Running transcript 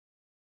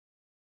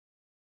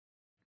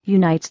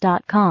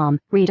Unites.com,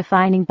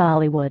 redefining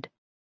Bollywood.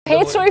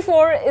 Hate Story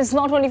 4 is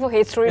not only for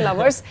hate story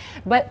lovers,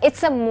 but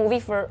it's a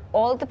movie for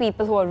all the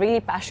people who are really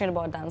passionate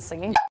about dance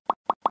singing.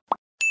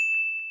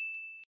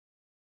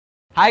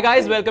 Hi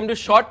guys, welcome to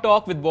Short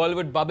Talk with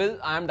Bollywood Bubble.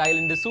 I'm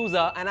Dylan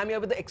D'Souza and I'm here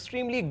with the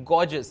extremely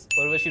gorgeous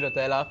Urvashi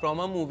Rautela from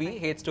her movie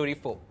Hate Story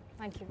 4.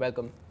 Thank you.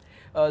 Welcome.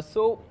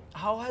 So,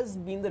 how has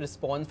been the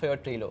response for your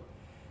trailer?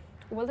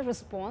 Well, the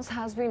response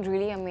has been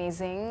really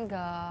amazing.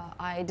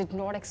 I did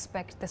not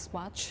expect this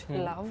much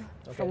love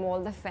from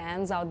all the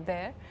fans out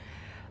there.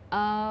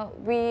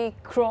 We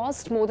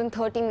crossed more than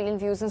 30 million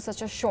views in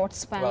such a short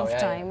span of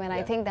time, and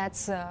I think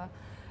that's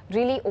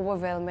really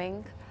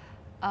overwhelming.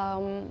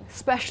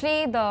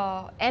 Especially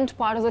the end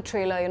part of the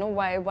trailer, you know,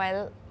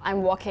 while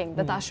I'm walking,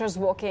 the Tasha's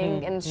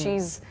walking and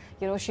she's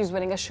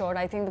wearing a shirt.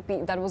 I think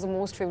that was the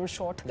most favorite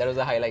shot. That was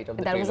a highlight of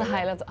the trailer.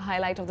 That was a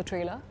highlight of the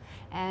trailer.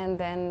 And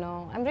then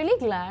I'm really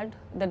glad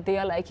that they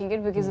are liking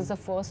it because it's the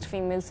first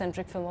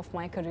female-centric film of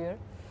my career.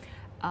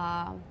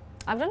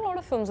 I've done a lot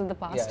of films in the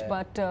past,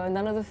 but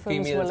none of the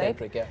films were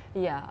like...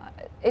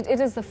 It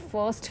is the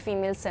first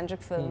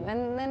female-centric film.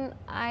 And then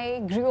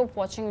I grew up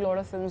watching a lot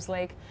of films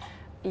like,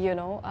 you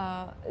know,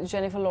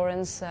 Jennifer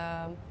Lawrence,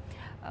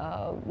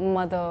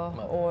 Mother,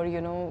 or,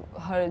 you know,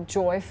 her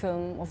Joy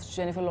film of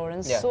Jennifer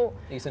Lawrence. So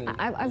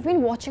I've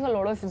been watching a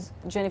lot of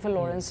Jennifer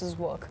Lawrence's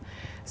work.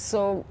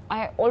 So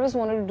I always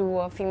wanted to do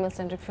a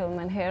female-centric film,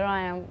 and here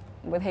I am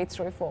with Hate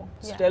Story 4.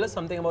 So tell us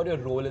something about your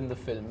role in the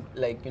film.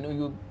 Like, you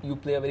know, you're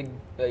playing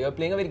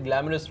a very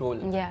glamorous role.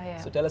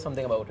 So tell us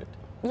something about it.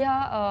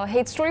 In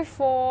Hate Story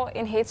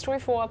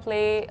 4, I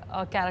play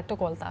a character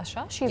called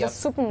Tasha. She's a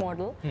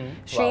supermodel.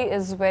 She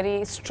is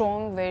very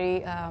strong,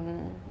 very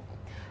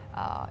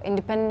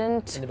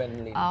independent,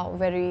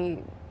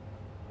 very,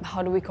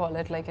 how do we call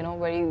it, like, you know,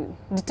 very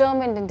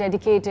determined and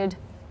dedicated,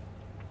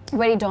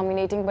 very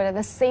dominating, but at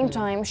the same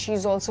time,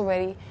 she's also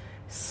very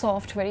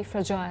soft, very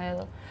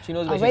fragile, she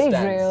knows where very she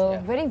stands.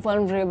 real, very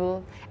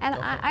vulnerable. And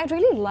I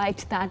really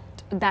liked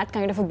that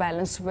kind of a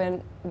balance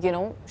when, you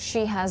know,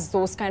 she has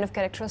those kind of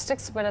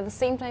characteristics, but at the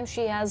same time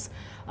she has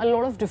a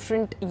lot of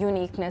different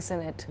uniqueness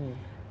in it.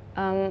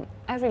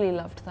 I really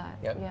loved that.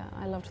 Yeah,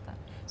 I loved that.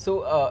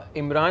 So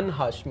Imran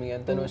Hashmi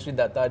and Tanushree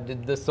Datta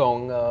did the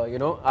song, you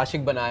know,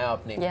 Aashik Banaya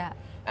Aapne. Yeah.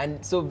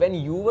 And so when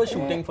you were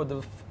shooting for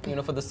the, you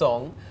know, for the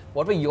song,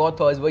 what were your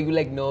thoughts? Were you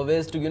like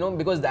nervous to, you know,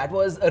 because that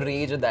was a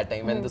rage at that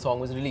time when the song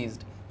was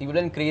released. People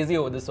went crazy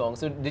over the song.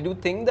 So did you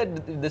think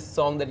that this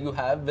song that you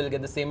have will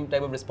get the same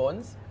type of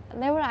response?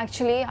 Never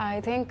actually.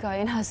 I think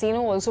in Hasino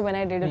also when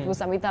I did it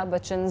was Amitabh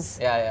Bachchan's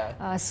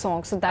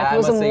song. So that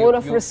was more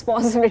of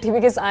responsibility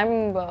because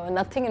I'm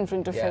nothing in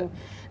front of him.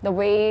 The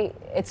way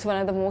it's one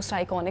of the most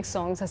iconic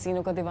songs,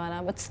 Hasino Ka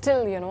Deewana. But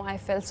still, you know, I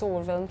felt so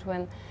overwhelmed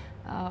when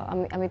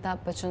Amitabh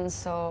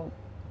Bachchan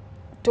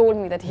told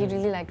me that he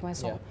really liked my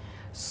song.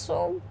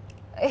 So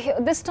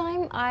this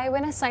time,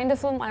 when I signed the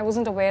film, I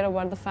wasn't aware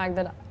about the fact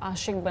that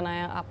Aashik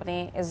Banaya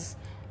Aapne is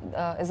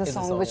a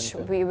song which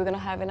we were going to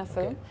have in a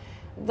film.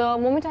 The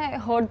moment I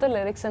heard the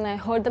lyrics and I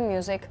heard the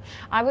music,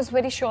 I was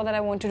very sure that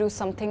I want to do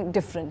something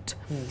different.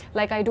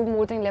 Like I do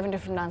more than 11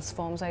 different dance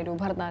forms. I do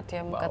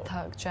Bharatanatyam,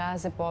 Kathak,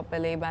 Jazz, Hip Hop,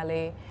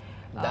 ballet,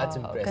 That's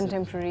impressive.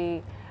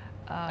 Contemporary.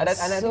 And I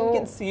think you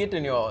can see it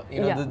in your, you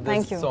know,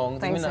 the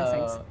songs. Thanks.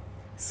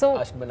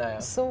 Aashik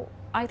Banaya. So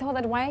I thought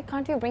that why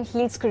can't we bring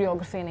heels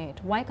choreography in it?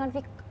 Why can't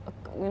we,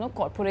 you know,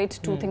 incorporate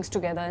two things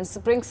together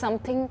and bring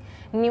something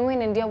new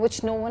in India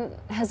which no one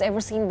has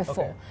ever seen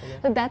before?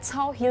 So that's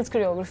how heels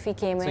choreography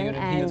came in. So you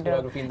did heels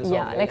choreography in the song,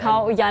 right? Like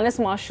how Yanis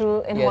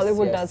Marshall in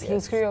Hollywood does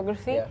heels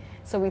choreography.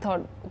 So we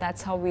thought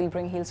that's how we'll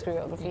bring heels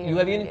choreography. You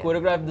have even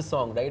choreographed the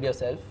song, right,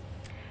 yourself?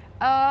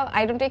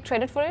 I don't take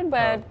credit for it,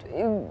 but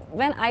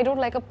when I don't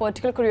like a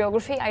particular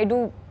choreography, I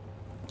do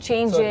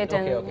change it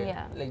and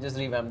like just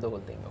revamp the whole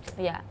thing.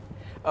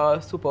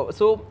 Super.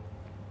 So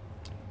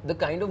the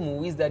kind of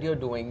movies that you're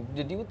doing,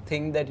 did you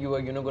think that you were,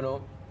 you know, going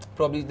to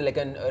probably like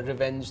a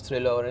revenge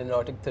thriller or an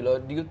erotic thriller?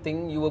 Do you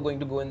think you were going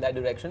to go in that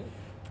direction?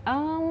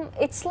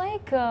 It's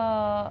like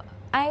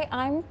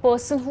I'm a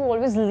person who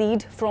always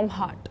lead from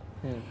heart.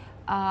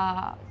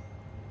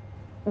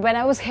 When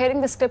I was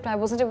hearing the script, I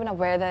wasn't even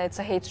aware that it's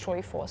a Hate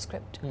Story 4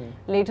 script.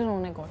 Later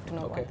on, I got to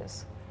know about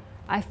this.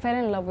 I fell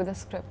in love with the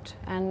script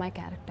and my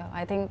character.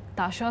 I think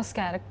Tasha's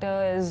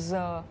character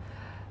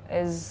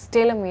is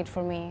tailor-made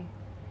for me.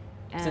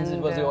 Since it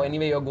was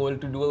anyway your goal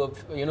to do a,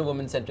 you know,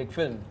 woman-centric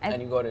film,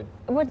 and you got it.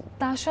 But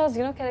Tasha's,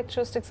 you know,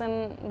 characteristics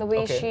and the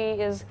way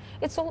she is,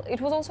 it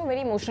was also a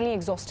very emotionally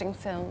exhausting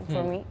film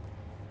for me.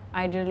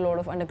 I did a lot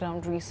of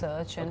underground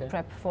research and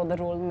prep for the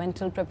role,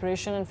 mental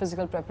preparation and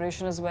physical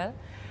preparation as well.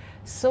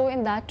 So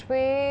in that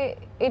way,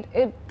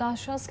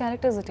 Tasha's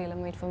character is a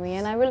tailor-made for me,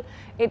 and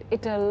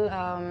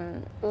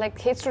it'll like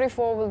Hate Story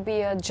 4 will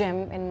be a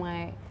gem in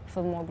my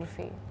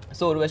filmography.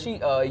 So Urvashi,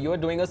 you are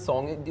doing a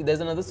song. There's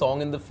another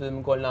song in the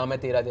film called Naam Hai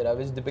Tera Tera,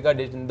 which Deepika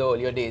did in the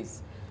earlier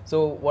days.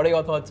 So what are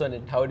your thoughts on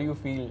it? How do you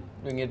feel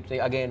doing it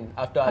again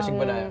after Aashik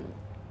Banaya?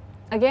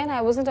 Again,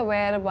 I wasn't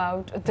aware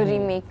about the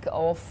remake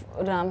of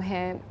Naam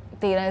Hai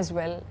Tera as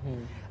well.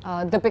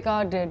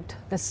 Deepika did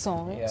this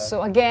song.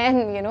 So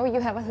again, you know, you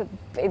have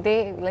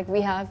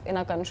we have in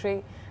our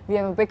country, we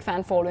have a big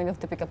fan following of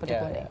Deepika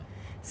Padukone.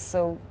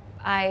 So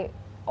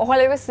all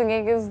I was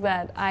singing is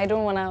that I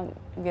don't want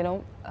to, you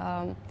know,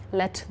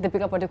 let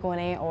Deepika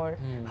Padukone or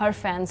her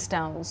fans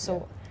down.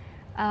 So,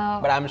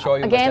 but I'm sure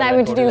you again, I've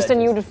introduced a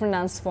new different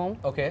dance form.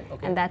 Okay.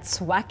 And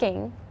that's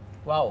whacking.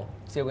 Wow.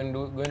 So we're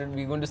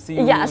going to see.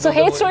 Yeah. So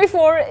Hate Story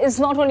 4 is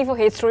not only for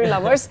hate story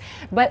lovers,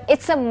 but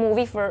it's a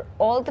movie for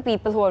all the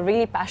people who are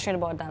really passionate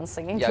about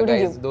dancing,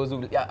 including guys, you. Those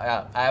who,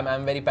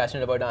 I'm very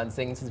passionate about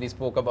dancing. Since we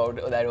spoke about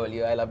that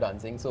earlier, I love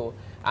dancing. So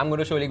I'm going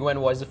to surely go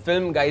and watch the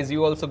film. Guys,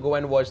 you also go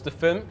and watch the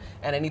film.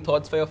 And any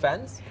thoughts for your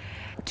fans?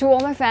 To all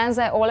my fans,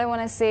 all I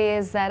want to say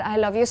is that I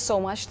love you so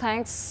much.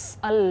 Thanks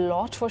a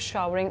lot for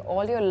showering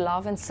all your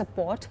love and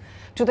support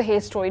to the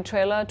Hate Story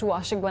trailer, to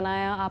Aashik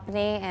Banaya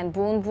Aapne and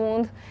Boond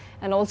Boond,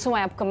 and also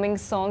my upcoming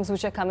songs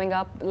which are coming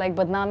up like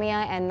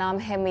Badnamiya and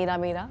Naam Hai Mera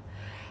Mera.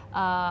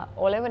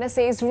 All I want to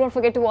say is do not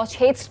forget to watch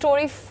Hate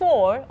Story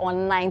 4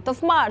 on 9th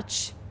of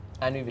March.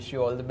 And we wish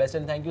you all the best,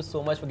 and thank you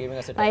so much for giving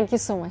us a time. Thank you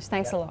so much.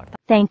 Thanks a lot.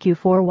 Thank you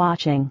for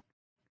watching.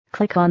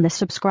 Click on the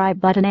subscribe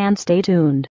button and stay tuned.